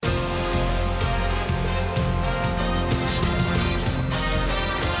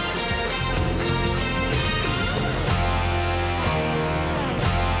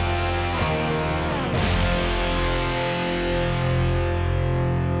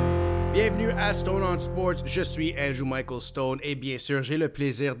Bienvenue à Stone on Sports, je suis Andrew Michael Stone et bien sûr j'ai le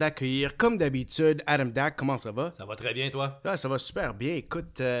plaisir d'accueillir comme d'habitude Adam Dack. Comment ça va? Ça va très bien toi? Ah, ça va super bien.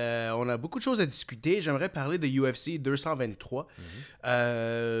 Écoute, on a beaucoup de choses à discuter. J'aimerais parler de UFC 223.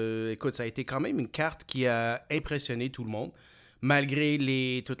 Écoute, ça a été quand même une carte qui a impressionné tout le monde.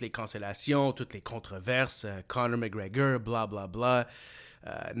 Malgré toutes les cancellations, toutes les controverses, Conor McGregor, blablabla. Bla, bla.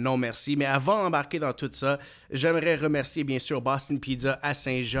 Non merci, mais avant d'embarquer dans tout ça, j'aimerais remercier bien sûr Boston Pizza à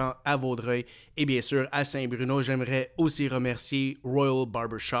Saint-Jean, à Vaudreuil et bien sûr à Saint-Bruno. J'aimerais aussi remercier Royal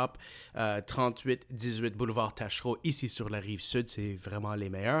Barbershop, 3818 Boulevard Tachereau, ici sur la Rive-Sud, c'est vraiment les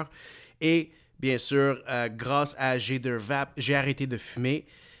meilleurs. Et bien sûr, grâce à G2Vap, j'ai arrêté de fumer.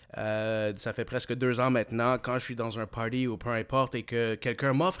 Ça fait presque 2 ans maintenant, quand je suis dans un party ou peu importe et que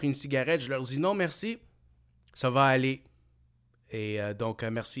quelqu'un m'offre une cigarette, je leur dis non merci, ça va aller. Et donc,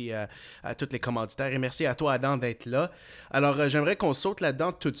 merci à tous les commanditaires et merci à toi, Adam, d'être là. Alors, j'aimerais qu'on saute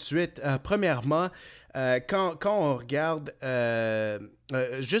là-dedans tout de suite. Premièrement, quand on regarde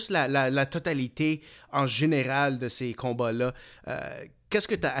juste la totalité en général de ces combats-là, qu'est-ce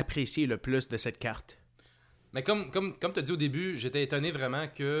que tu as apprécié le plus de cette carte? Mais comme tu as dit au début, j'étais étonné vraiment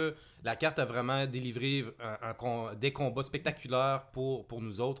que la carte a vraiment délivré des combats spectaculaires pour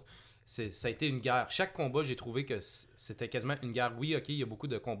nous autres. Ça a été une guerre. Chaque combat, j'ai trouvé que c'était quasiment une guerre. Oui, ok, il y a beaucoup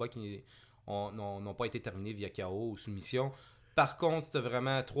de combats qui n'ont pas été terminés via KO ou soumission. Par contre, c'était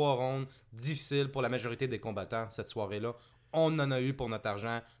vraiment 3 rondes difficiles pour la majorité des combattants cette soirée-là. On en a eu pour notre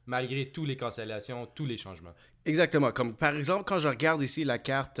argent, malgré toutes les cancellations, tous les changements. Exactement. Comme par exemple, quand je regarde ici la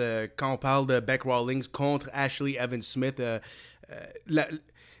carte, quand on parle de Bec Rawlings contre Ashley Evans Smith,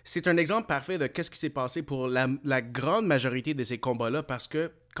 c'est un exemple parfait de qu'est-ce qui s'est passé pour la grande majorité de ces combats-là, parce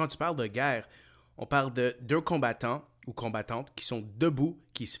que quand tu parles de guerre, on parle de 2 combattants ou combattantes qui sont debout,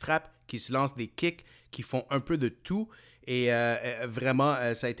 qui se frappent, qui se lancent des kicks, qui font un peu de tout. Et vraiment,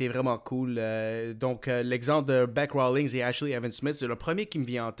 ça a été vraiment cool. Donc, l'exemple de Bec Rawlings et Ashley Evans Smith, c'est le premier qui me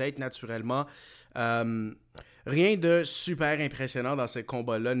vient en tête, naturellement. Rien de super impressionnant dans ce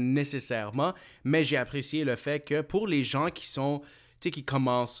combat-là, nécessairement, mais j'ai apprécié le fait que pour les gens qui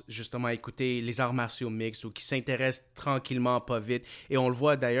commencent justement à écouter les arts martiaux mixtes ou qui s'intéressent tranquillement, pas vite, et on le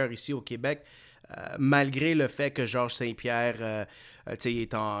voit d'ailleurs ici au Québec, malgré le fait que Georges Saint-Pierre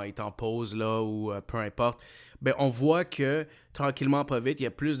est en pause là ou peu importe, ben on voit que tranquillement, pas vite, il y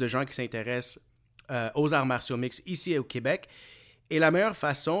a plus de gens qui s'intéressent aux arts martiaux mixtes ici au Québec. Et la meilleure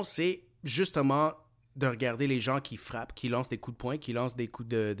façon, c'est justement de regarder les gens qui frappent, qui lancent des coups de poing, qui lancent des coups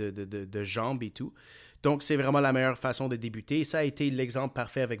de jambes et tout. Donc, c'est vraiment la meilleure façon de débuter. Et ça a été l'exemple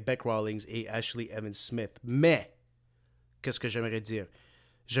parfait avec Bec Rawlings et Ashley Evans Smith. Mais, qu'est-ce que j'aimerais dire?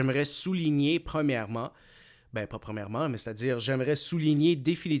 J'aimerais souligner premièrement, pas premièrement, mais c'est-à-dire, j'aimerais souligner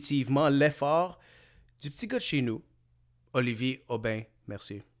définitivement l'effort du petit gars de chez nous, Olivier Aubin.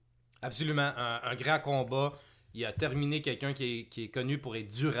 Merci. Absolument. Un grand combat. Il a terminé quelqu'un qui est connu pour être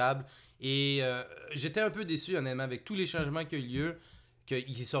durable. Et j'étais un peu déçu, honnêtement, avec tous les changements qui ont eu lieu,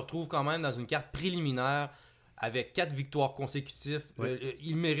 qu'il se retrouve quand même dans une carte préliminaire avec 4 victoires consécutives. Ouais.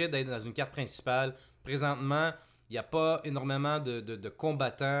 Il mérite d'être dans une carte principale. Présentement, il n'y a pas énormément de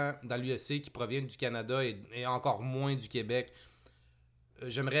combattants dans l'UFC qui proviennent du Canada et encore moins du Québec.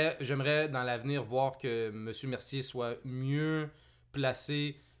 J'aimerais dans l'avenir voir que M. Mercier soit mieux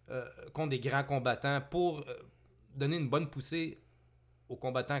placé contre des grands combattants pour donner une bonne poussée aux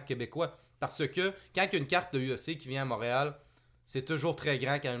combattants québécois. Parce que quand il y a une carte de UFC qui vient à Montréal, c'est toujours très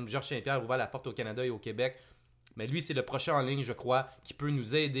grand quand Georges Saint-Pierre ouvre la porte au Canada et au Québec. Mais lui, c'est le prochain en ligne, je crois, qui peut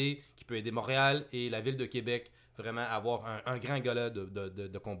nous aider, qui peut aider Montréal et la ville de Québec vraiment à avoir un grand gala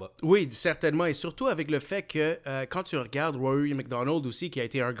de combat. Oui, certainement. Et surtout avec le fait que quand tu regardes Rory McDonald aussi, qui a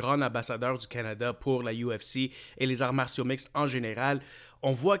été un grand ambassadeur du Canada pour la UFC et les arts martiaux mixtes en général,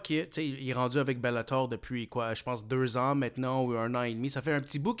 on voit qu'il est rendu avec Bellator depuis, je pense 2 ans maintenant ou 1 an et demi. Ça fait un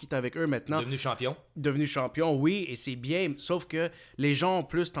petit bout qu'il est avec eux maintenant. Devenu champion, oui, et c'est bien. Sauf que les gens ont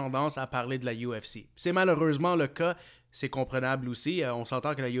plus tendance à parler de la UFC. C'est malheureusement le cas. C'est comprenable aussi. On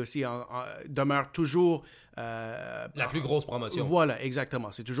s'entend que la UFC demeure toujours... la plus grosse promotion. Voilà, exactement.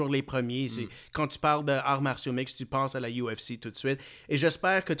 C'est toujours les premiers. Quand tu parles d'arts martiaux mixtes, tu penses à la UFC tout de suite. Et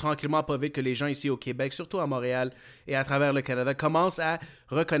j'espère que tranquillement, pas vite, que les gens ici au Québec, surtout à Montréal et à travers le Canada, commencent à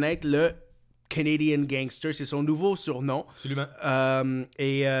reconnaître le Canadian Gangster. C'est son nouveau surnom. Absolument.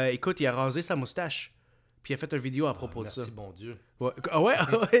 Écoute, il a rasé sa moustache. Puis il a fait une vidéo à propos de ça. Merci, bon Dieu. Ouais,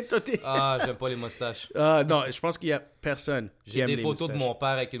 ouais, toi t'es... J'aime pas les moustaches. Non, je pense qu'il y a personne qui J'ai aime des les photos moustaches. de mon père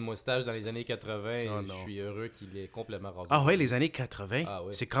avec une moustache dans les années 80 et Oh, je non. suis heureux qu'il ait complètement rasé. Ah ouais, les années 80. Ah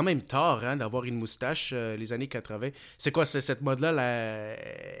ouais. C'est quand même tard hein, d'avoir une moustache, les années 80. C'est quoi, cette mode-là,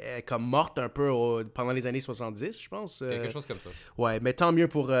 elle est comme morte un peu pendant les années 70, je pense. Quelque chose comme ça. Ouais, mais tant mieux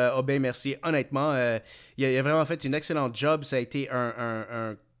pour Aubin Mercier. Honnêtement, il a vraiment fait une excellente job. Ça a été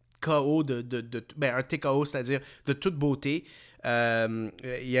un KO un TKO, c'est-à-dire de toute beauté. Il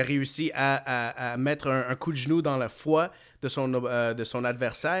a réussi à mettre un coup de genou dans la foie de son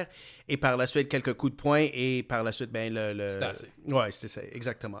adversaire et par la suite quelques coups de poing et par la suite C'était assez. Ouais, c'est ça,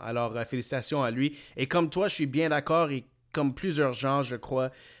 exactement. Alors félicitations à lui. Et comme toi, je suis bien d'accord et comme plusieurs gens, je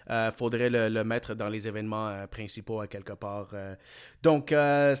crois, faudrait le mettre dans les événements principaux à quelque part. Donc,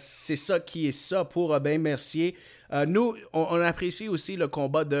 c'est ça qui est ça pour Ben Mercier. Nous, on apprécie aussi le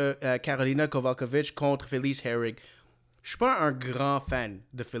combat de Karolina Kowalkiewicz contre Felice Herrig. Je suis pas un grand fan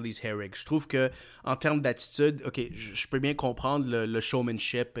de Felice Herrig. Je trouve que en termes d'attitude, ok, je peux bien comprendre le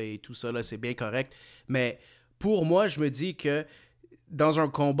showmanship et tout ça, là, c'est bien correct. Mais pour moi, je me dis que dans un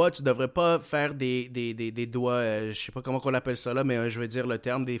combat, tu devrais pas faire des doigts, je sais pas comment on appelle ça là, mais je vais dire le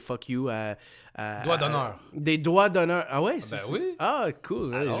terme, des fuck you Doigts d'honneur. Des doigts d'honneur. Ah ouais? Ben oui. Ah,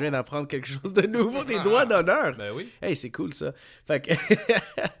 cool. Alors? Je viens d'apprendre quelque chose de nouveau, des doigts d'honneur. Ben oui. Hey, c'est cool ça. Fait que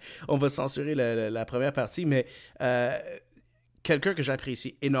on va censurer la première partie, mais quelqu'un que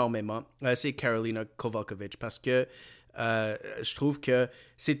j'apprécie énormément, c'est Karolina Kowalkiewicz parce que je trouve que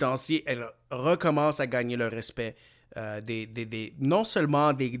ces temps-ci, elle recommence à gagner le respect non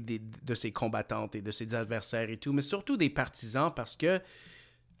seulement de ses combattantes et de ses adversaires et tout, mais surtout des partisans parce que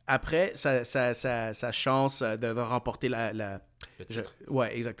après sa chance de remporter Le titre.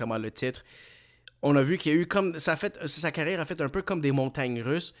 ouais, exactement, le titre, on a vu qu'il y a eu comme sa carrière a fait un peu comme des montagnes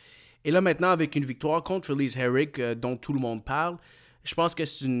russes. Et là maintenant avec une victoire contre Felice Herrig dont tout le monde parle, je pense qu'elle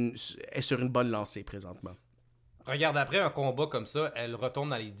est sur une bonne lancée présentement. Regarde, après un combat comme ça, elle retourne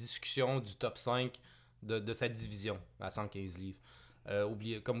dans les discussions du top 5 de sa division à 115 livres.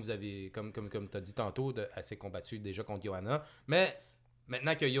 Oubliez, comme tu as dit tantôt, elle s'est combattue déjà contre Johanna. Mais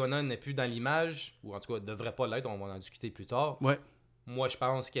maintenant que Johanna n'est plus dans l'image, ou en tout cas ne devrait pas l'être, on va en discuter plus tard. Ouais. Moi, je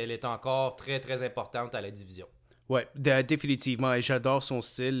pense qu'elle est encore très très importante à la division. Ouais, définitivement. Et j'adore son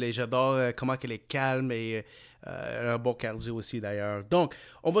style et j'adore comment elle est calme et un bon cardio aussi d'ailleurs. Donc,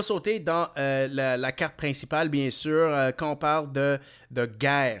 on va sauter dans la carte principale, bien sûr, quand on parle de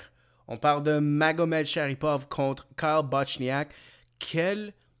guerre. On parle de Magomed Sharipov contre Kyle Bochniak.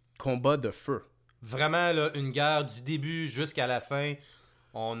 Quel combat de feu! Vraiment, là, une guerre du début jusqu'à la fin.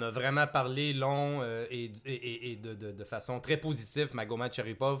 On a vraiment parlé long et de façon très positive. Magomed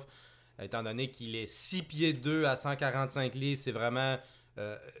Sharipov, étant donné qu'il est 6 pieds 2 à 145 livres, c'est vraiment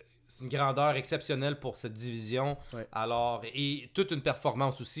c'est une grandeur exceptionnelle pour cette division. Ouais. Alors, et toute une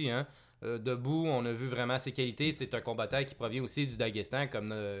performance aussi, hein. Debout, on a vu vraiment ses qualités. C'est un combattant qui provient aussi du Daghestan, comme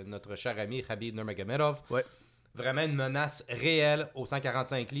notre cher ami Khabib Nurmagomedov. Ouais. Vraiment une menace réelle aux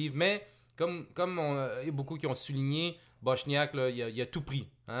 145 livres. Mais comme il y a beaucoup qui ont souligné, Bochniak, là, il a tout pris.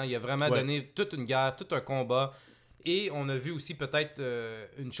 Hein? Il a vraiment donné toute une guerre, tout un combat. Et on a vu aussi peut-être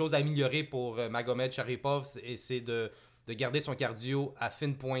une chose à améliorer pour Magomed Sharipov, et c'est de garder son cardio à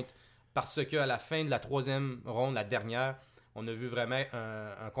fine pointe. Parce qu'à la fin de la troisième ronde, la dernière, on a vu vraiment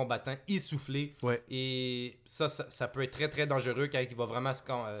un combattant essoufflé. Ouais. Et ça peut être très, très dangereux quand il va vraiment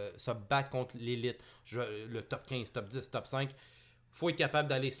se battre contre l'élite. Le top 15, top 10, top 5. Il faut être capable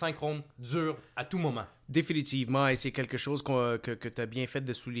d'aller synchrone, dur, à tout moment. Définitivement, et c'est quelque chose que tu as bien fait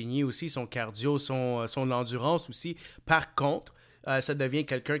de souligner aussi, son cardio, son endurance aussi. Par contre, ça devient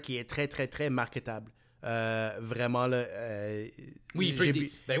quelqu'un qui est très, très, très marketable. Vraiment, là... oui,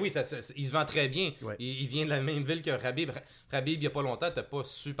 il se vend très bien. Ouais. Il vient de la même ville que Khabib. Khabib, il n'y a pas longtemps, t'es pas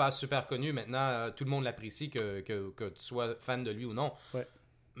super, super connu. Maintenant, tout le monde l'apprécie, que tu sois fan de lui ou non. Ouais.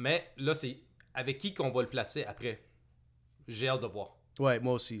 Mais là, c'est avec qui qu'on va le placer après. J'ai hâte de voir. Ouais,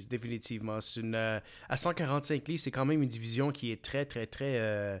 moi aussi, définitivement. C'est à 145 livres, c'est quand même une division qui est très, très,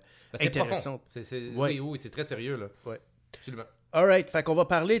 très C'est intéressante. profond. Ouais. Oui, c'est très sérieux, là. Ouais. Absolument. Alright, fait qu'on va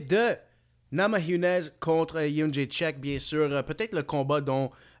parler de Namajunas contre Jędrzejczyk, bien sûr. Peut-être le combat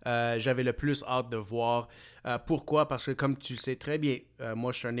dont j'avais le plus hâte de voir. Pourquoi? Parce que comme tu le sais très bien,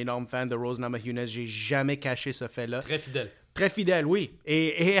 moi je suis un énorme fan de Rose Namajunas. J'ai jamais caché ce fait-là. Très fidèle. Très fidèle, oui.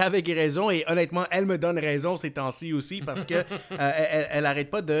 Et avec raison. Et honnêtement, elle me donne raison ces temps-ci aussi parce que elle arrête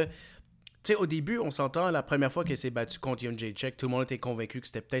pas de... Tu sais, au début, on s'entend, la première fois qu'elle s'est battue contre Jędrzejczyk, tout le monde était convaincu que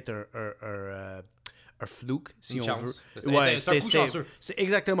c'était peut-être un fluke, si Une on chance. veut. C'est un coup chanceux. C'est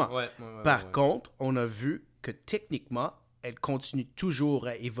exactement. Ouais, Par contre, on a vu que techniquement, elle continue toujours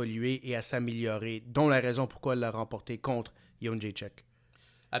à évoluer et à s'améliorer, dont la raison pourquoi elle l'a remporté contre Jędrzejczyk.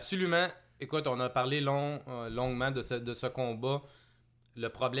 Absolument. Écoute, on a parlé longuement de ce combat. Le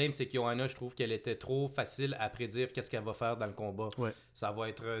problème, c'est qu'Joanna, je trouve qu'elle était trop facile à prédire qu'est-ce qu'elle va faire dans le combat. Ouais. Ça va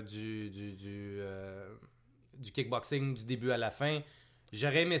être du kickboxing du début à la fin.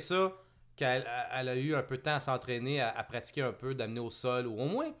 J'aurais aimé ça qu'elle a eu un peu de temps à s'entraîner, à pratiquer un peu, d'amener au sol, ou au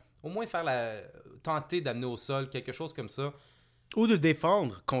moins tenter d'amener au sol, quelque chose comme ça. Ou de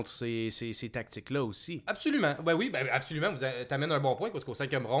défendre contre ces tactiques-là aussi. Absolument. Ben oui, absolument. Tu amènes un bon point parce qu'au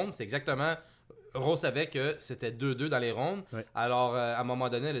 5e round, c'est exactement... Rose savait que c'était 2-2 dans les rondes. Ouais. Alors, à un moment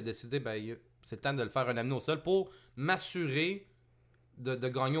donné, elle a décidé, c'est le temps de le faire un amener au sol pour m'assurer de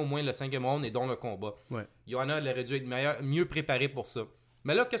gagner au moins le 5e round et donc le combat. Ouais. Joanna, elle aurait dû être mieux préparée pour ça.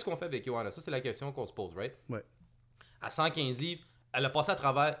 Mais là, qu'est-ce qu'on fait avec Joanna? Ça, c'est la question qu'on se pose, right? Ouais. À 115 livres, elle a passé à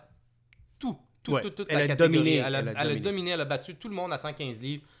travers toute elle la a catégorie. dominé, Elle a dominé, elle a battu tout le monde à 115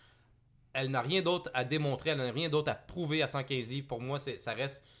 livres. Elle n'a rien d'autre à démontrer, elle n'a rien d'autre à prouver à 115 livres. Pour moi, ça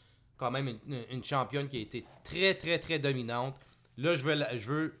reste quand même une championne qui a été très, très, très dominante. Là, je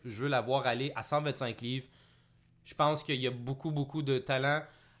veux la voir aller à 125 livres. Je pense qu'il y a beaucoup, beaucoup de talent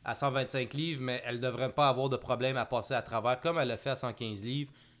à 125 livres, mais elle ne devrait pas avoir de problème à passer à travers comme elle l'a fait à 115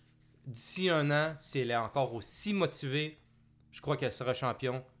 livres. D'ici un an, si elle est encore aussi motivée, je crois qu'elle sera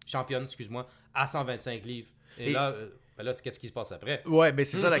championne, à 125 livres. Et là, qu'est-ce qui se passe après? Ouais, ben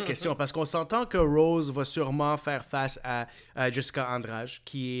c'est ça la question. Parce qu'on s'entend que Rose va sûrement faire face à Jessica Andrade,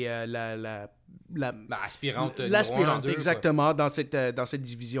 qui est l'aspirante. L'aspirante, exactement, dans cette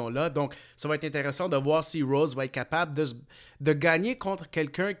division-là. Donc, ça va être intéressant de voir si Rose va être capable de gagner contre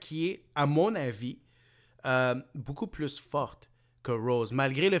quelqu'un qui est, à mon avis, beaucoup plus forte que Rose.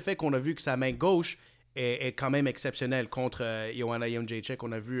 Malgré le fait qu'on a vu que sa main gauche est quand même exceptionnelle contre Joanna Jędrzejczyk.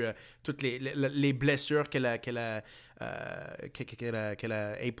 On a vu toutes les blessures qu'elle a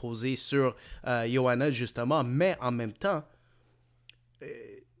imposées sur Joanna, justement. Mais en même temps,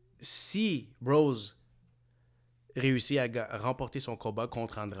 si Rose réussit à remporter son combat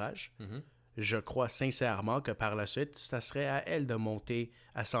contre Andrade, je crois sincèrement que par la suite, ça serait à elle de monter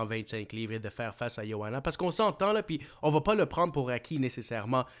à 125 livres et de faire face à Joanna. Parce qu'on s'entend, là, puis on va pas le prendre pour acquis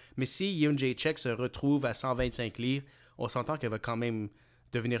nécessairement. Mais si Jędrzejczyk se retrouve à 125 livres, on s'entend qu'elle va quand même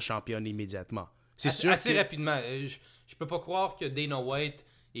devenir championne immédiatement. C'est assez rapidement. Je peux pas croire que Dana White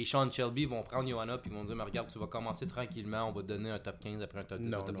et Sean Shelby vont prendre Joanna puis vont dire, mais regarde, tu vas commencer tranquillement, on va te donner un top 15 après un top 10.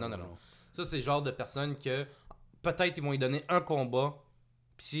 Non. Ça, c'est le genre de personne que peut-être ils vont lui donner un combat.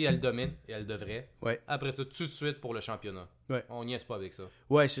 Si elle domine, et elle devrait, après ça, tout de suite pour le championnat. Ouais. On n'y est pas avec ça.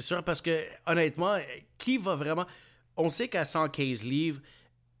 Ouais, c'est sûr, parce que, honnêtement, qui va vraiment... On sait qu'à 115 livres,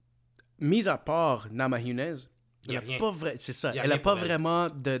 mis à part Namajunas, il n'y a rien. C'est ça. Elle n'a pas vraiment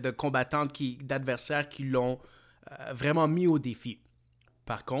de combattantes, d'adversaires qui l'ont vraiment mis au défi.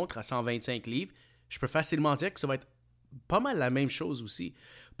 Par contre, à 125 livres, je peux facilement dire que ça va être pas mal la même chose aussi.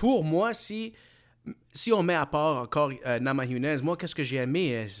 Pour moi, si on met à part encore Namajunas, moi, qu'est-ce que j'ai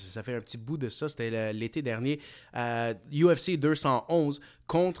aimé? Ça fait un petit bout de ça, c'était l'été dernier. UFC 211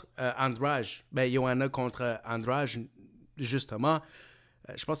 contre Andrade. Joanna contre Andrade, justement.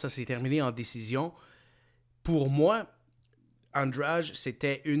 Je pense que ça s'est terminé en décision. Pour moi, Andrade,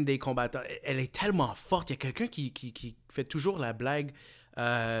 c'était une des combattantes. Elle est tellement forte. Il y a quelqu'un qui fait toujours la blague.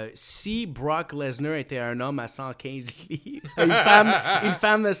 Si Brock Lesnar était un homme à 115 livres, une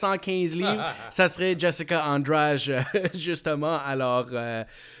femme de 115 livres, ça serait Jessica Andrade, justement. Alors,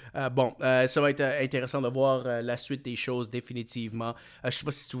 ça va être intéressant de voir la suite des choses définitivement. Je ne sais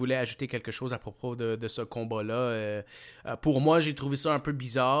pas si tu voulais ajouter quelque chose à propos de ce combat-là. Pour moi, j'ai trouvé ça un peu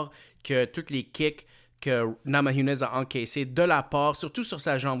bizarre que toutes les kicks que Namajunas a encaissés de la part, surtout sur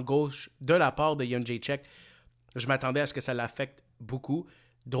sa jambe gauche, de la part de Jędrzejczyk, je m'attendais à ce que ça l'affecte beaucoup.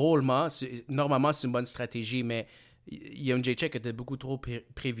 Drôlement, normalement, c'est une bonne stratégie, mais Jędrzejczyk était beaucoup trop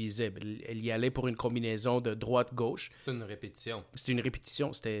prévisible. Elle y allait pour une combinaison de droite-gauche. C'est une répétition. C'était une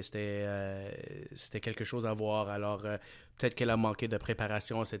répétition. C'était quelque chose à voir. Alors, peut-être qu'elle a manqué de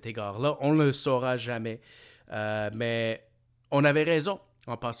préparation à cet égard-là. On ne le saura jamais. Mais on avait raison.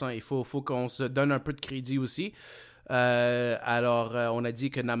 En passant, il faut qu'on se donne un peu de crédit aussi. On a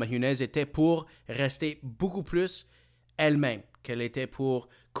dit que Namajunas était pour rester beaucoup plus elle-même, qu'elle était pour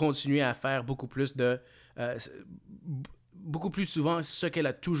continuer à faire beaucoup plus beaucoup plus souvent ce qu'elle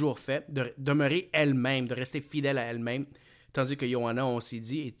a toujours fait, de demeurer elle-même, de rester fidèle à elle-même. Tandis que Joanna, on s'est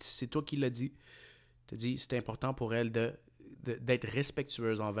dit, et c'est toi qui l'as dit, tu as dit c'est important pour elle d'être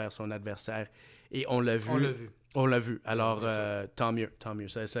respectueuse envers son adversaire. Et on l'a vu. On l'a vu. Alors, tant mieux.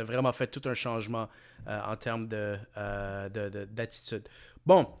 Ça a vraiment fait tout un changement en termes d'attitude.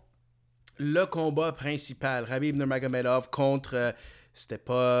 Bon, le combat principal, Khabib Nurmagomedov contre... c'était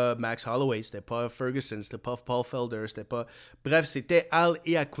pas Max Holloway, c'était pas Ferguson, c'était pas Paul Felder, c'était pas... Bref, c'était Al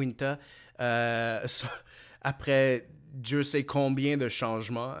Iaquinta. Après Dieu sait combien de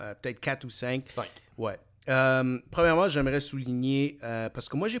changements, peut-être 4 ou 5. 5. Ouais. Premièrement, j'aimerais souligner, parce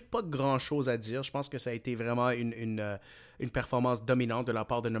que moi, j'ai pas grand-chose à dire. Je pense que ça a été vraiment une performance dominante de la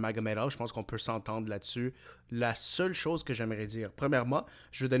part de Nurmagomedov. Je pense qu'on peut s'entendre là-dessus. La seule chose que j'aimerais dire, premièrement,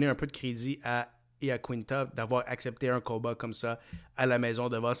 je veux donner un peu de crédit à Iaquinta d'avoir accepté un combat comme ça à la maison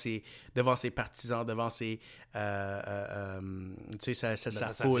devant ses partisans, devant ses tu sais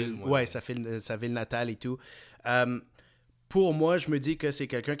sa foule, ville, sa ville natale et tout. Pour moi, je me dis que c'est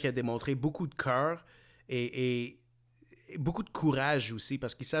quelqu'un qui a démontré beaucoup de cœur et beaucoup de courage aussi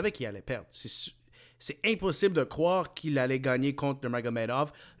parce qu'il savait qu'il allait perdre. C'est impossible de croire qu'il allait gagner contre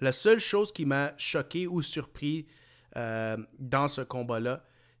Nurmagomedov. La seule chose qui m'a choqué ou surpris dans ce combat-là,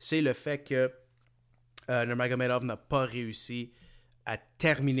 c'est le fait que Nurmagomedov n'a pas réussi à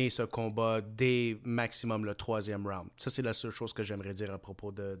terminer ce combat dès maximum le 3e round. Ça, c'est la seule chose que j'aimerais dire à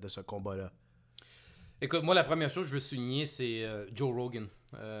propos de ce combat-là. Écoute, moi, la première chose que je veux souligner, c'est Joe Rogan.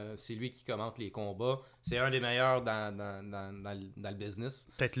 C'est lui qui commente les combats. C'est un des meilleurs dans le business.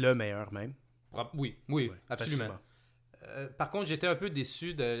 Peut-être le meilleur même. Oui, absolument. Par contre, j'étais un peu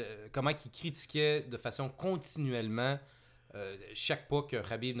déçu de comment il critiquait de façon continuellement chaque pas que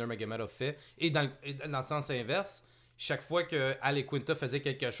Khabib Nurmagomedov fait. Et dans le sens inverse, chaque fois que Al Iaquinta faisait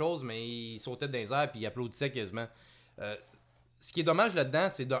quelque chose, mais il sautait dans les airs et il applaudissait quasiment. Ce qui est dommage là-dedans,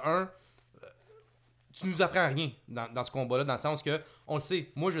 c'est de un, tu nous apprends rien dans ce combat-là, dans le sens que, on le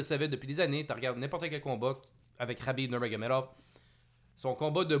sait, moi je le savais depuis des années, tu regardes n'importe quel combat avec Khabib Nurmagomedov, son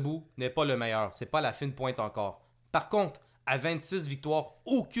combat debout n'est pas le meilleur, c'est pas la fine pointe encore. Par contre, à 26 victoires,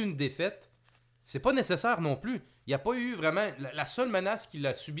 aucune défaite, c'est pas nécessaire non plus. Il n'y a pas eu vraiment... La seule menace qu'il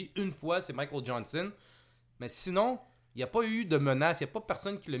a subie une fois, c'est Michael Johnson. Mais sinon, il n'y a pas eu de menace. Il n'y a pas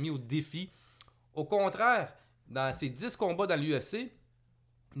personne qui l'a mis au défi. Au contraire, dans ses 10 combats dans l'UFC,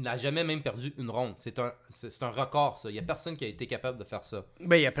 il n'a jamais même perdu une ronde. C'est un record, ça. Il n'y a personne qui a été capable de faire ça.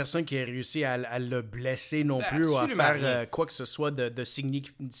 Ben, il n'y a personne qui a réussi à le blesser non plus ou à faire quoi que ce soit de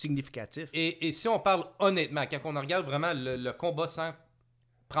significatif. Et si on parle honnêtement, quand on regarde vraiment le combat sans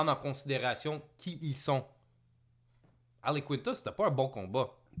prendre en considération qui ils sont, Al Iaquinta, c'était pas un bon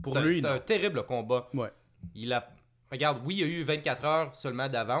combat. C'était un terrible combat. Ouais. Regarde, oui, il y a eu 24 heures seulement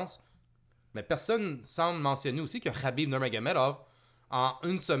d'avance, mais personne semble mentionner aussi que Khabib Nurmagomedov, en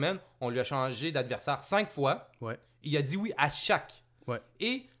une semaine, on lui a changé d'adversaire 5 fois. Ouais. Il a dit oui à chaque. Ouais.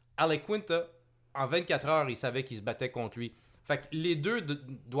 Et Al Iaquinta, en 24 heures, il savait qu'il se battait contre lui. Fait que les deux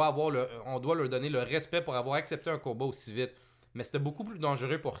on doit leur donner le respect pour avoir accepté un combat aussi vite. Mais c'était beaucoup plus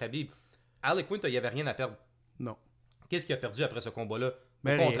dangereux pour Khabib. Al Iaquinta, il n'y avait rien à perdre. Non. Qu'est-ce qu'il a perdu après ce combat-là?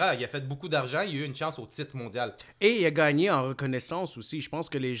 Mais au contraire, il a fait beaucoup d'argent, il a eu une chance au titre mondial. Et il a gagné en reconnaissance aussi. Je pense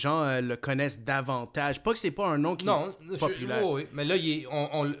que les gens le connaissent davantage. Pas que c'est pas un nom qui est populaire. Oui, mais là, il y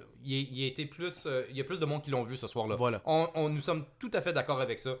a plus de monde qui l'ont vu ce soir-là. Voilà. Nous sommes tout à fait d'accord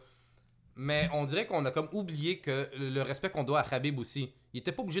avec ça. Mais on dirait qu'on a comme oublié que le respect qu'on doit à Khabib aussi. Il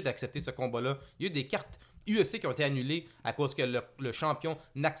était pas obligé d'accepter ce combat-là. Il y a eu des cartes UFC qui ont été annulées à cause que le champion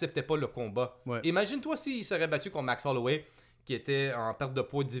n'acceptait pas le combat. Ouais. Imagine-toi s'il serait battu contre Max Holloway, qui était en perte de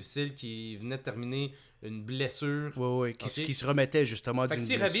poids difficile, qui venait de terminer une blessure. Oui, qui se remettait justement d'une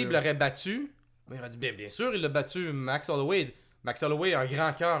blessure. Si Khabib l'aurait battu, il aurait dit bien sûr, il l'a battu Max Holloway. Max Holloway a un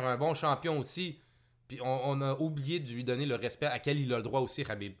grand cœur, un bon champion aussi. Puis on a oublié de lui donner le respect à quel il a le droit aussi,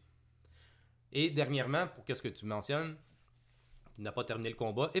 Khabib. Et dernièrement, pour qu'est-ce que tu mentionnes, il n'a pas terminé le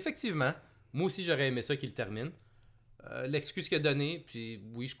combat. Effectivement, moi aussi j'aurais aimé ça qu'il termine. L'excuse qu'il a donnée, puis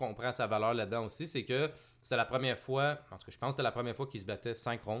oui, je comprends sa valeur là-dedans aussi, c'est que c'est la première fois, en tout cas je pense que c'est la première fois qu'il se battait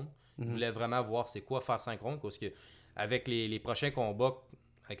 5 rondes. Il voulait vraiment voir c'est quoi faire 5 rondes, parce que avec les prochains combats,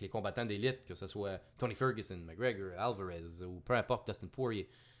 avec les combattants d'élite, que ce soit Tony Ferguson, McGregor, Alvarez ou peu importe, Dustin Poirier,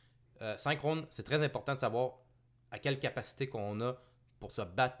 5 rondes, c'est très important de savoir à quelle capacité qu'on a pour se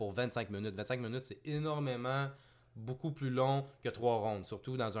battre pour 25 minutes. 25 minutes, c'est énormément, beaucoup plus long que 3 rondes,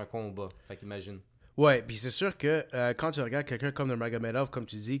 surtout dans un combat. Fait qu'imagine. Ouais, puis c'est sûr que quand tu regardes quelqu'un comme Nurmagomedov, comme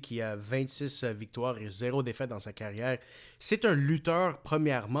tu dis, qui a 26 victoires et 0 défaite dans sa carrière, c'est un lutteur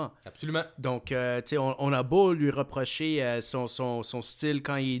premièrement. Absolument. Donc, tu sais, on a beau lui reprocher son style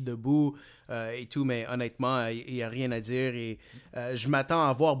quand il est debout et tout, mais honnêtement, il n'y a rien à dire. Et je m'attends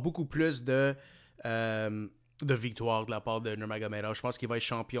à voir beaucoup plus de victoires de la part de Nurmagomedov. Je pense qu'il va être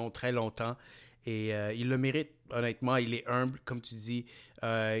champion très longtemps. Et il le mérite, honnêtement. Il est humble, comme tu dis.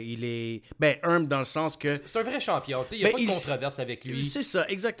 Il est humble dans le sens que... C'est un vrai champion. Il n'y a pas de controverse avec lui. C'est ça,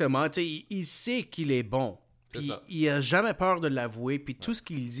 exactement. Il sait qu'il est bon. Puis il n'a jamais peur de l'avouer. Puis tout ce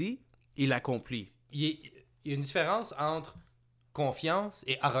qu'il dit, il accomplit. Il y a une différence entre confiance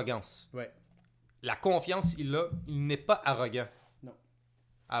et arrogance. Ouais. La confiance, il n'est pas arrogant. Non.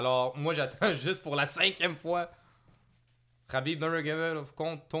 Alors, moi, j'attends juste pour la 5e fois Khabib Nurmagomedov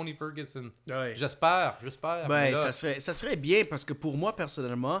contre Tony Ferguson. Ouais. J'espère. Ouais, là, ça serait bien parce que pour moi,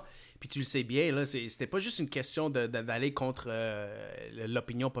 personnellement, puis tu le sais bien, là, c'était pas juste une question d'aller contre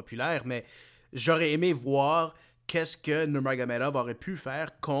l'opinion populaire, mais j'aurais aimé voir qu'est-ce que Nurmagomedov aurait pu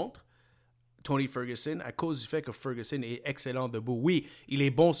faire contre Tony Ferguson à cause du fait que Ferguson est excellent debout. Oui, il est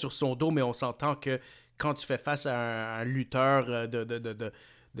bon sur son dos, mais on s'entend que quand tu fais face à un lutteur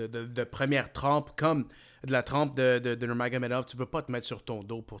de première trempe, comme de la trempe de Nurmagomedov, tu veux pas te mettre sur ton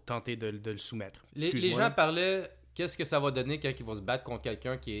dos pour tenter de le soumettre. les gens parlaient, qu'est-ce que ça va donner quand il va se battre contre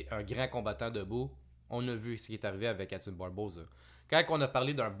quelqu'un qui est un grand combattant debout? On a vu ce qui est arrivé avec Edson Barboza. Quand on a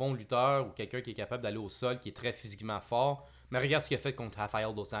parlé d'un bon lutteur ou quelqu'un qui est capable d'aller au sol, qui est très physiquement fort, mais regarde ce qu'il a fait contre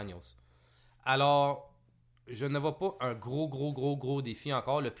Rafael Dos Anjos. Alors, je ne vois pas un gros défi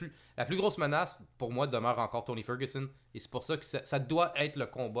encore. La plus grosse menace, pour moi, demeure encore Tony Ferguson. Et c'est pour ça que ça doit être le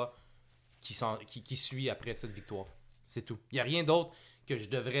combat qui suit après cette victoire. C'est tout. Il n'y a rien d'autre que je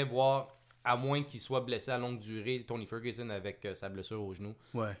devrais voir, à moins qu'il soit blessé à longue durée, Tony Ferguson, avec sa blessure au genou.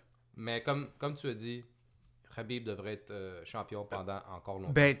 Ouais. Mais comme tu as dit, Khabib devrait être champion pendant encore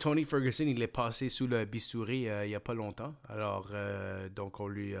longtemps. Ben, Tony Ferguson, il est passé sous le bistouri il n'y a pas longtemps. Alors, donc, on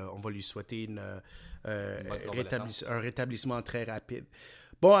va lui souhaiter un rétablissement très rapide.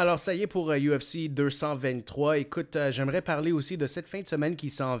 Bon, alors, ça y est pour UFC 223. Écoute, j'aimerais parler aussi de cette fin de semaine qui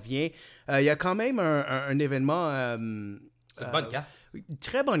s'en vient. Il y a quand même un événement... C'est une bonne carte. Une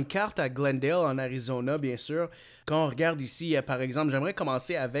très bonne carte à Glendale, en Arizona, bien sûr. Quand on regarde ici, par exemple, j'aimerais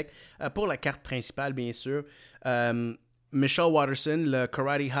commencer avec, pour la carte principale, bien sûr, Michelle Waterson, le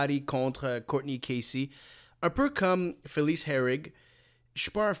Karate Hottie contre Courtney Casey. Un peu comme Felice Herrig. Je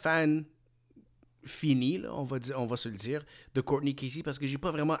suis pas un fan fini, là, on va se le dire, de Courtney Casey parce que j'ai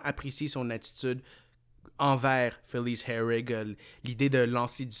pas vraiment apprécié son attitude envers Felice Herrig, l'idée de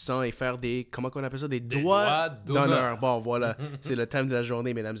lancer du sang et faire comment on appelle ça, des doigts d'honneur. Bon, voilà, c'est le thème de la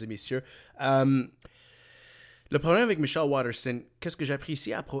journée, mesdames et messieurs. Le problème avec Michelle Waterson, qu'est-ce que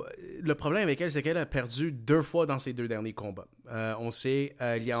j'apprécie le problème avec elle, c'est qu'elle a perdu 2 fois dans ses 2 derniers combats. On sait,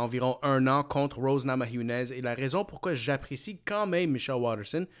 il y a environ 1 an contre Rose Namajunas, et la raison pourquoi j'apprécie quand même Michelle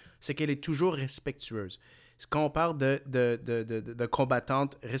Waterson, c'est qu'elle est toujours respectueuse. Quand on parle de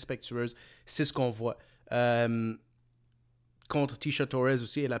combattantes respectueuses, c'est ce qu'on voit. Contre Tecia Torres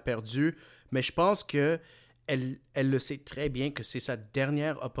aussi, elle a perdu, mais je pense que elle le sait très bien que c'est sa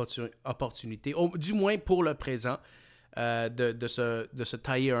dernière opportunité, du moins pour le présent, de se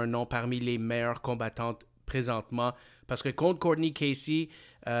tailler un nom parmi les meilleures combattantes présentement. Parce que contre Courtney Casey,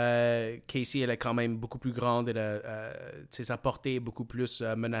 elle est quand même beaucoup plus grande, sa portée est beaucoup plus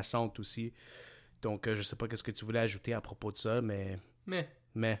menaçante aussi. Donc, je sais pas ce que tu voulais ajouter à propos de ça, mais ouais.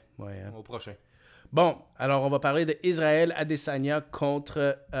 Hein. Au prochain. Bon, alors on va parler de Israel Adesanya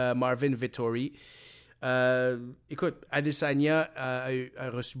contre Marvin Vettori. Écoute, Adesanya a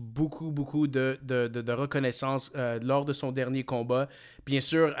reçu beaucoup de reconnaissance lors de son dernier combat. Bien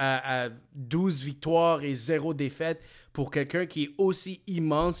sûr, à 12 victoires et 0 défaites pour quelqu'un qui est aussi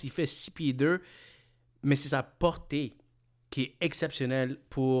immense. Il fait 6 pieds 2, mais c'est sa portée qui est exceptionnelle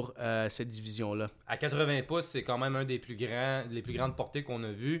pour cette division-là. À 80 pouces, c'est quand même les plus grandes portées qu'on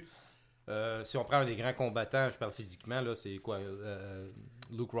a vues. Si on prend un des grands combattants, je parle physiquement, là, c'est quoi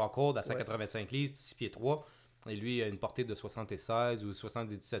Luke Rockhold à 185 livres, 6 pieds 3. Et lui a une portée de 76 ou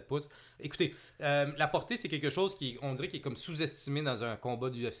 77 pouces. Écoutez, la portée, c'est quelque chose on dirait qui est comme sous-estimé dans un combat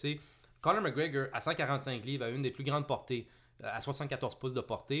d'UFC. Conor McGregor, à 145 livres, a une des plus grandes portées, à 74 pouces de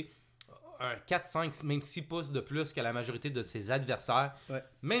portée. Un 4, 5, même 6 pouces de plus que la majorité de ses adversaires. Ouais.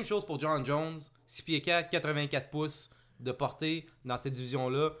 Même chose pour John Jones, 6 pieds 4, 84 pouces de portée dans cette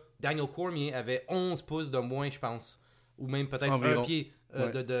division-là. Daniel Cormier avait 11 pouces de moins, je pense. Ou même peut-être un pied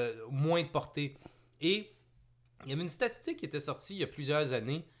de moins de portée. Et il y avait une statistique qui était sortie il y a plusieurs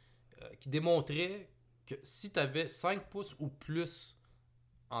années qui démontrait que si tu avais 5 pouces ou plus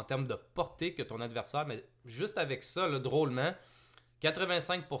en termes de portée que ton adversaire, mais juste avec ça, là, drôlement,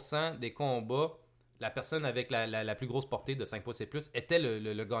 85% des combats, la personne avec la plus grosse portée de 5 pouces et plus était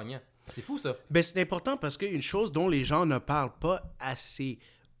le gagnant. C'est fou, ça. Ben, c'est important parce qu'une chose dont les gens ne parlent pas assez...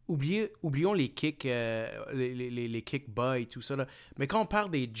 Oublions les kicks, les kick bas et tout ça. Là. Mais quand on parle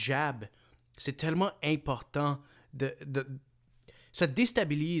des jabs, c'est tellement important. Ça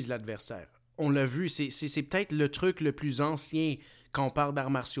déstabilise l'adversaire. On l'a vu, c'est peut-être le truc le plus ancien quand on parle d'arts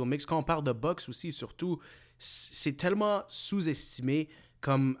martiaux mixtes. Quand on parle de boxe aussi, surtout, c'est tellement sous-estimé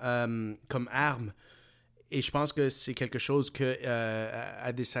comme arme. Et je pense que c'est quelque chose que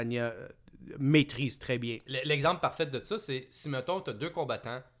Adesanya maîtrise très bien. L'exemple parfait de ça, c'est si, mettons, tu as deux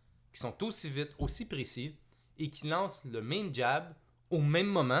combattants qui sont aussi vite, aussi précis, et qui lancent le même jab au même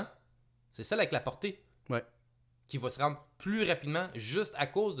moment, c'est ça avec la portée. Ouais. Qui va se rendre plus rapidement juste à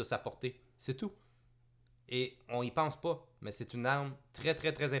cause de sa portée. C'est tout. Et on y pense pas, mais c'est une arme très,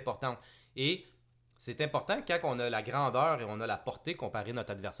 très, très importante. Et c'est important quand on a la grandeur et on a la portée comparée à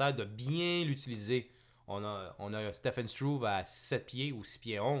notre adversaire de bien l'utiliser. On a Stephen Struve à 7 pieds ou 6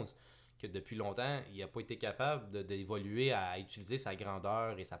 pieds 11 que depuis longtemps, il n'a pas été capable d'évoluer à utiliser sa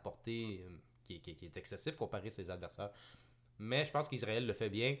grandeur et sa portée qui est excessive comparée à ses adversaires. Mais je pense qu'Israël le fait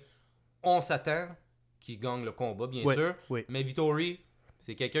bien. On s'attend qu'il gagne le combat, bien sûr. Oui. Mais Vittori,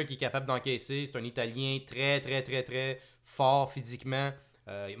 c'est quelqu'un qui est capable d'encaisser. C'est un Italien très, très, très, très fort physiquement,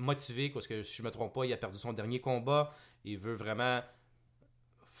 motivé, parce que si je ne me trompe pas, il a perdu son dernier combat. Il veut vraiment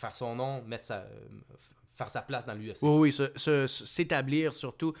faire son nom, faire sa place dans l'UFC. Oui, s'établir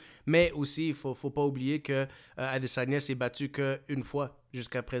surtout. Mais aussi, il ne faut pas oublier que Adesanya s'est battu qu'une fois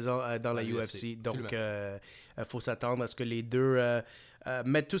jusqu'à présent dans la UFC. Donc, il faut s'attendre à ce que les deux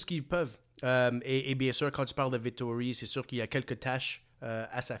mettent tout ce qu'ils peuvent. Et bien sûr, quand tu parles de Vettori, c'est sûr qu'il y a quelques tâches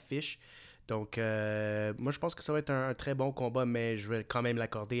à sa fiche. Donc, moi, je pense que ça va être un très bon combat, mais je vais quand même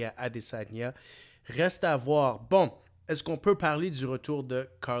l'accorder à Adesanya. Reste à voir. Bon, est-ce qu'on peut parler du retour de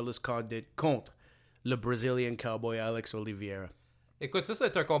Carlos Condit contre le Brazilian Cowboy Alex Oliveira? Écoute, ça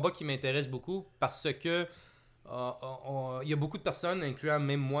est un combat qui m'intéresse beaucoup parce que il y a beaucoup de personnes, incluant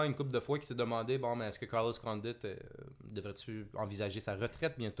même moi une couple de fois, qui s'est demandé, bon, mais est-ce que Carlos Condit devrait-tu envisager sa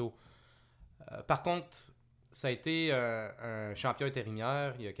retraite bientôt? Par contre, ça a été un champion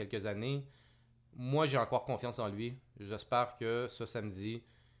intérimaire il y a quelques années. Moi, j'ai encore confiance en lui. J'espère que ce samedi,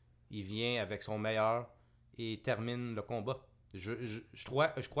 il vient avec son meilleur et termine le combat. Je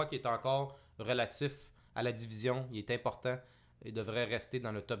crois qu'il est encore relatif à la division. Il est important. Il devrait rester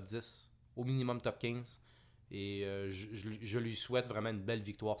dans le top 10, au minimum top 15. Et je lui souhaite vraiment une belle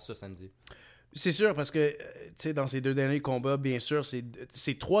victoire ce samedi. C'est sûr, parce que dans ces deux derniers combats, bien sûr,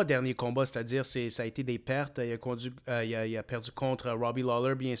 ces trois derniers combats, c'est-à-dire ça a été des pertes. Il a perdu contre Robbie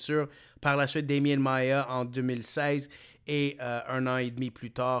Lawler, bien sûr. Par la suite, Damian Maia en 2016 et un an et demi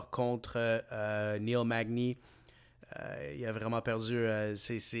plus tard contre Neil Magny. Il a vraiment perdu.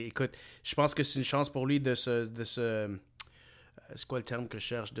 Écoute, je pense que c'est une chance pour lui de se c'est quoi le terme que je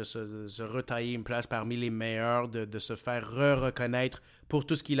cherche, de se retailler une place parmi les meilleurs, de se faire reconnaître pour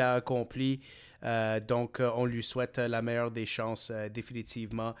tout ce qu'il a accompli. Donc, on lui souhaite la meilleure des chances,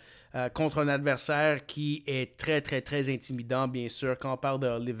 définitivement. Contre un adversaire qui est très, très, très intimidant, bien sûr. Quand on parle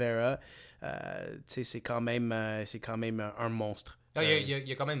d'Oliveira, c'est quand même un monstre. Il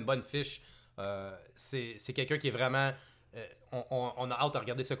y a quand même une bonne fiche. C'est quelqu'un qui est vraiment... on a hâte à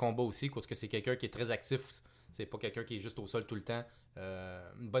regarder ce combat aussi, parce que c'est quelqu'un qui est très actif. C'est pas quelqu'un qui est juste au sol tout le temps.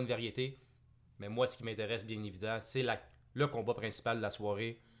 Une bonne variété. Mais moi, ce qui m'intéresse, bien évidemment, c'est le combat principal de la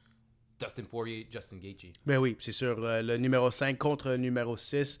soirée. Dustin Poirier, Justin Gaethje. Ben oui, c'est sûr. Le numéro 5 contre le numéro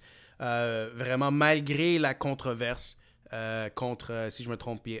 6. Vraiment, malgré la controverse contre, si je me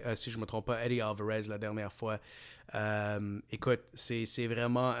trompe pas, Eddie Alvarez la dernière fois. Écoute, c'est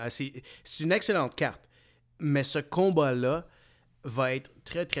vraiment... c'est une excellente carte. Mais ce combat-là va être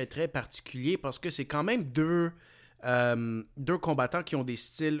très, très, très particulier parce que c'est quand même deux combattants qui ont des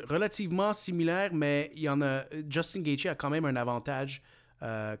styles relativement similaires, mais il y en a... Justin Gaethje a quand même un avantage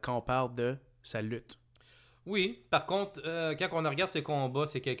quand on parle de sa lutte. Oui, par contre, quand on regarde ses combats,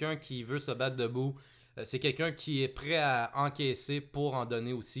 c'est quelqu'un qui veut se battre debout. C'est quelqu'un qui est prêt à encaisser pour en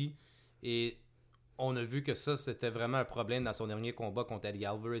donner aussi. Et on a vu que ça, c'était vraiment un problème dans son dernier combat contre Eddie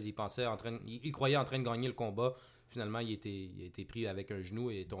Alvarez. Il croyait en train de gagner le combat. Finalement, il a été pris avec un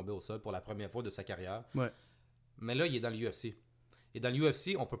genou et est tombé au sol pour la première fois de sa carrière. Ouais. Mais là, il est dans l'UFC. Et dans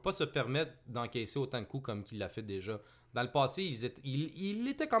l'UFC, on ne peut pas se permettre d'encaisser autant de coups comme qu'il l'a fait déjà. Dans le passé, il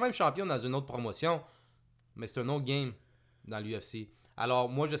était quand même champion dans une autre promotion, mais c'est un autre game dans l'UFC. Alors,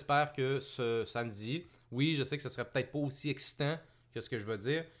 moi, j'espère que ce samedi, oui, je sais que ce serait peut-être pas aussi excitant que ce que je veux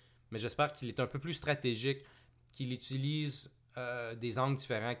dire, mais j'espère qu'il est un peu plus stratégique, qu'il utilise des angles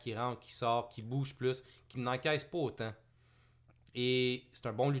différents, qu'il rentre, qu'il sort, qu'il bouge plus, qu'il n'encaisse pas autant. Et c'est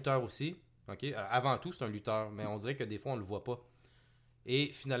un bon lutteur aussi. Okay? Avant tout, c'est un lutteur, mais on dirait que des fois, on ne le voit pas.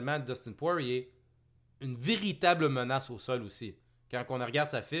 Et finalement, Dustin Poirier, une véritable menace au sol aussi. Quand on regarde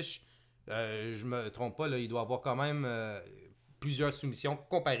sa fiche, je me trompe pas, là, il doit avoir quand même plusieurs soumissions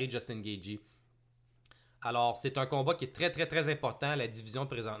comparé à Justin Gaethje. Alors, c'est un combat qui est très, très, très important, la division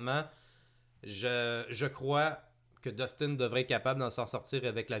présentement. Je crois que Dustin devrait être capable d'en s'en sortir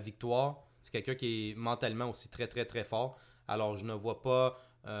avec la victoire. C'est quelqu'un qui est mentalement aussi très, très, très fort. Alors, je ne vois pas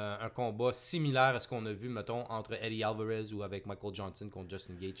un combat similaire à ce qu'on a vu, mettons, entre Eddie Alvarez ou avec Michael Johnson contre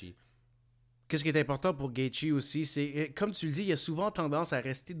Justin Gaethje. Qu'est-ce qui est important pour Gaethje aussi, c'est, comme tu le dis, il a souvent tendance à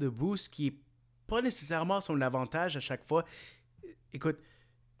rester debout, ce qui n'est pas nécessairement son avantage à chaque fois. Écoute,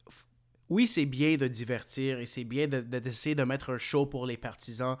 oui, c'est bien de divertir et c'est bien d'essayer de mettre un show pour les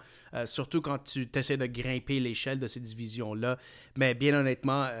partisans, surtout quand tu essaies de grimper l'échelle de ces divisions-là. Mais bien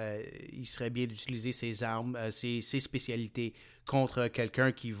honnêtement, il serait bien d'utiliser ses armes, ses spécialités contre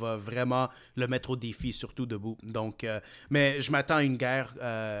quelqu'un qui va vraiment le mettre au défi, surtout debout. Donc, mais je m'attends à une guerre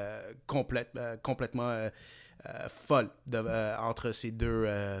complètement folle entre ces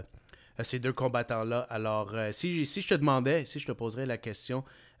deux combattants-là. Alors, si je te demandais, si je te poserais la question,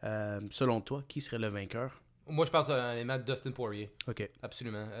 selon toi, qui serait le vainqueur? Moi, je pense à l'élément de Dustin Poirier. OK.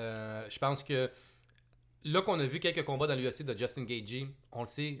 Absolument. Je pense que là qu'on a vu quelques combats dans l'UFC de Justin Gaethje, on le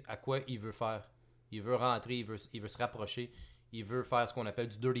sait à quoi il veut faire. Il veut rentrer, il veut se rapprocher, il veut faire ce qu'on appelle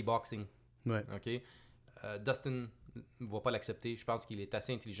du dirty boxing. Ouais. OK? Dustin ne va pas l'accepter. Je pense qu'il est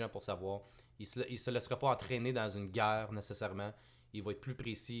assez intelligent pour savoir. Il se laissera pas entraîner dans une guerre nécessairement. Il va être plus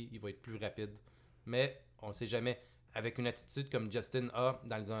précis, il va être plus rapide. Mais on ne sait jamais. Avec une attitude comme Justin a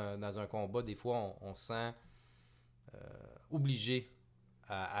dans un combat, des fois, on se sent obligé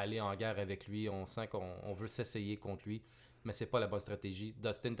à aller en guerre avec lui. On sent qu'on veut s'essayer contre lui. Mais c'est pas la bonne stratégie.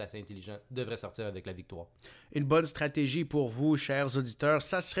 Dustin est assez intelligent, devrait sortir avec la victoire. Une bonne stratégie pour vous, chers auditeurs,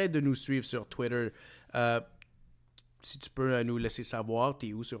 ça serait de nous suivre sur Twitter. Si tu peux nous laisser savoir,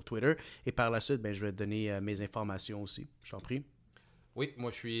 t'es où sur Twitter. Et par la suite, je vais te donner mes informations aussi. Je t'en prie. Oui,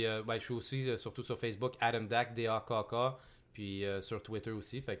 moi je suis aussi surtout sur Facebook, Adam Dak, D-A-K-K, puis sur Twitter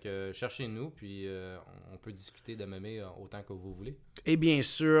aussi. Fait que cherchez-nous, puis on peut discuter d'MMA autant que vous voulez. Et bien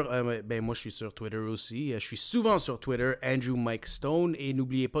sûr, moi je suis sur Twitter aussi. Je suis souvent sur Twitter, Andrew Mike Stone. Et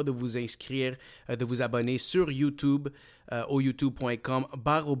n'oubliez pas de vous inscrire, de vous abonner sur YouTube, au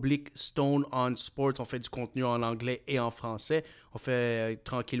youtube.com/Stone on Sports. On fait du contenu en anglais et en français. On fait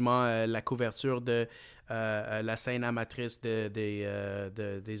tranquillement la couverture de la scène amatrice des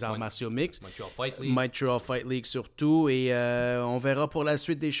arts martiaux mixtes. Montreal Fight League surtout. Et on verra pour la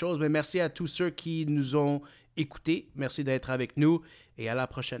suite des choses. Mais merci à tous ceux qui nous ont écoutés. Merci d'être avec nous et à la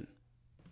prochaine.